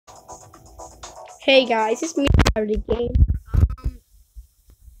Hey guys, it's me out of the game.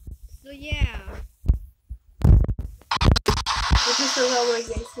 So yeah. This is the level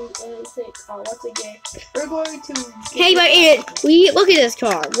ae86. Once again, we're going to. Hey, but look at this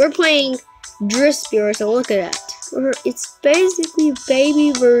car. We're playing Drispy, so look at that. It's basically a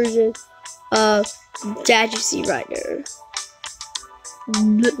baby version of that you see right there.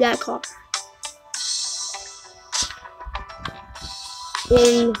 That car.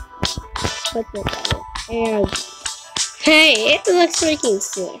 And let's look at it. And hey, it looks freaking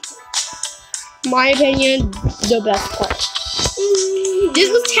sick. My opinion, the best part. This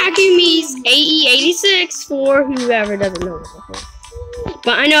was Takumi's ae86 for whoever doesn't know it.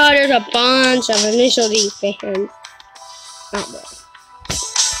 But I know there's a bunch of initial D fans out there.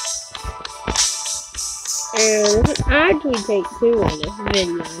 And this actually take two on this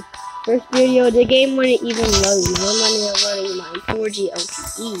video. First video, the game wouldn't even load. I'm running my 4G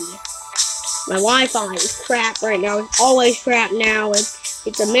LTE. My Wi-Fi is crap right now. It's always crap now.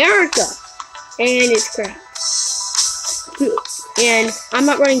 It's America. And it's crap. And I'm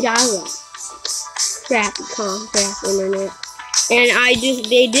not running dial-up. Crap internet. And I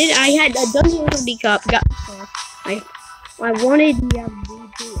had a WD cup. I wanted the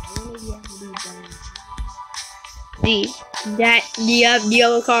FD2. The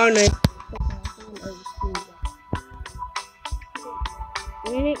yellow car on it.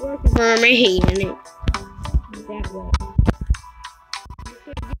 And it works for me, and it that way.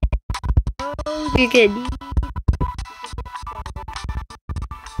 You could.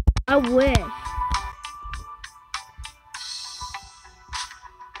 I wish.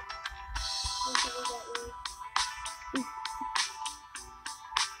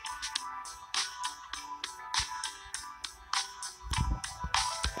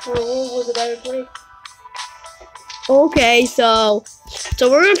 Okay, so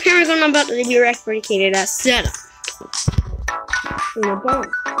we're apparently about to be replicated as setup. In the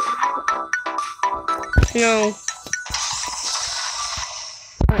bomb. No.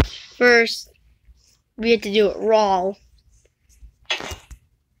 First, we have to do it raw.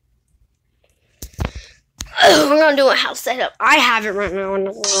 We're gonna do a house setup. I have it right now, and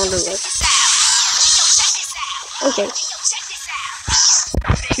we're gonna do it. Okay.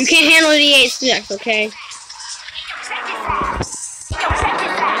 You can't handle the ae86, okay?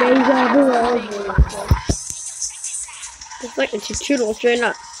 It's like a tutorial straight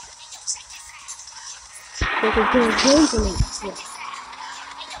up.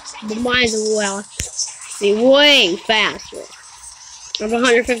 But mine's way faster. I have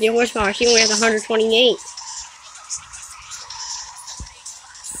 150 horsepower. She only has 128.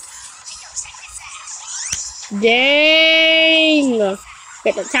 Dang!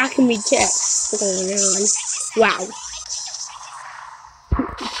 Get the Takumi check going on. Wow.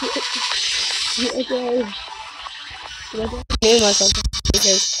 Okay. Because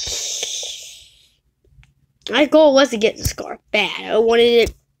my goal was to get this car bad. I wanted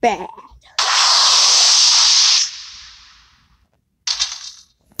it bad.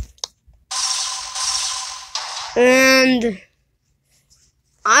 And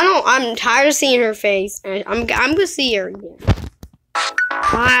I'm tired of seeing her face. And I'm gonna see her again.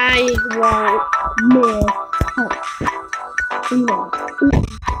 I want more help. No.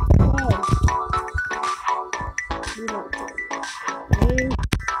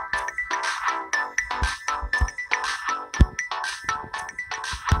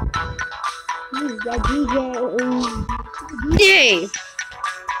 Yay!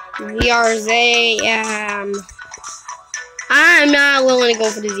 ZRZ, I'm not willing to go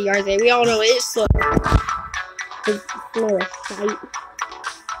for the ZRZ. We all know it's slow. It's slow as sight.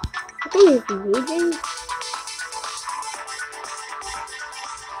 I think it's moving.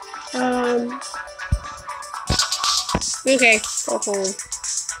 Okay, go home.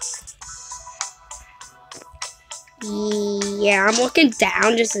 Yeah, I'm looking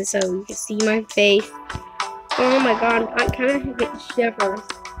down just so you can see my face. Oh my god, I kind of get shivers.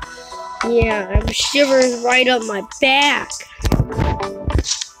 Yeah, I have shivers right up my back.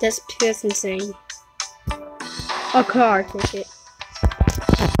 That's insane. A car ticket.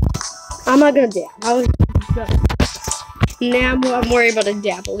 I'm not gonna dab. Now I'm worried about a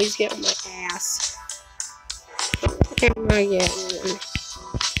dab. At least get on my ass.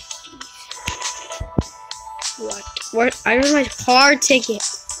 What? I have my car ticket.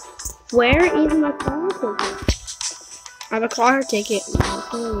 Where is my car ticket? I have a car ticket.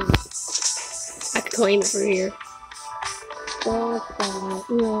 I could claim it for here.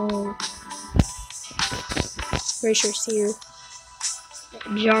 No. Pretty sure it's here.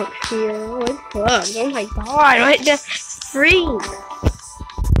 Junk here. Oh, it's plugged. Oh my god. What the freak?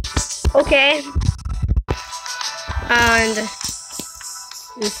 Okay. And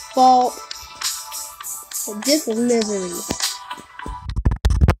default. So this is misery.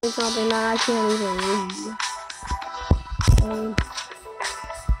 It's something that I can't even read.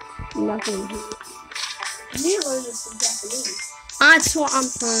 Nothing here. You learned some Japanese. That's what I'm trying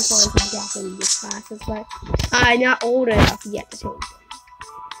to find some Japanese classes, but I'm not old enough yet to change them.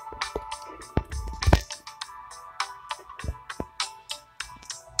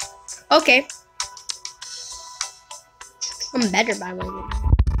 Okay. I'm better by my way.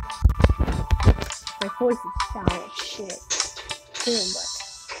 My voice is sour as shit. Damn, but.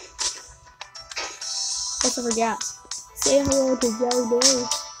 What's up, forgot? Say hello to Joe Day.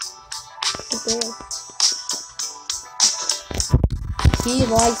 Right there. He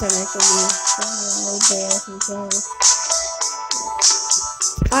likes it actually. Right there,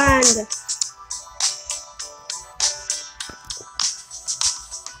 and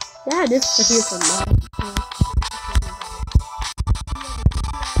yeah, this is here for me.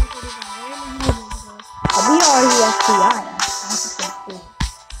 We are the FBI.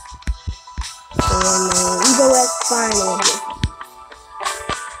 And Evo X final here.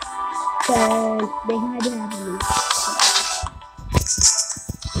 So they had to have me.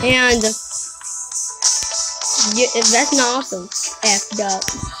 And yeah, that's not awesome. F'd up.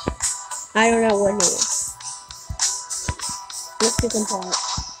 I don't know what it is. Let's pick them apart.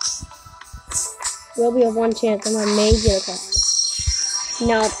 There'll be a one chance I may get a card.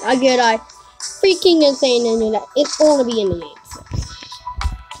 No, I get freaking insane internet. It's going to be in the game.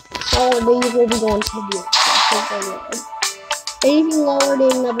 All of these will be going to the game. Anything lower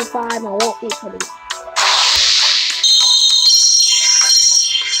than level 5, I won't be putting it.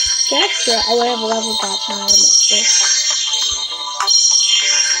 That's good. I would have a level 5 time.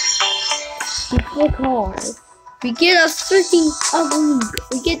 The cars. We get a freaking ugly.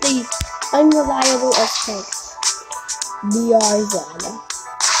 We get the unreliable effects. DRZ.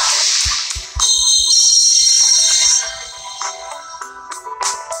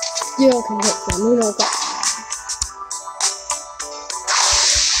 Still can hit them. We don't got.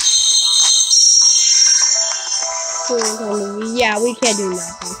 Yeah, we can't do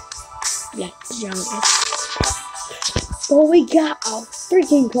nothing. Yeah, jump. But we got a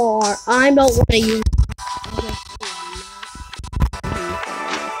freaking car. I don't want to use.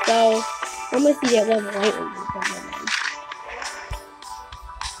 So I'm gonna see that level 8 one.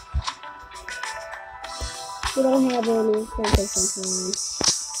 We don't have any something.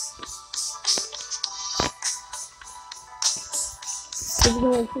 It's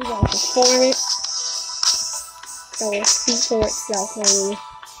going to like performance. So it'll speak for itself, maybe.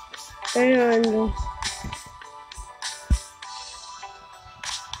 And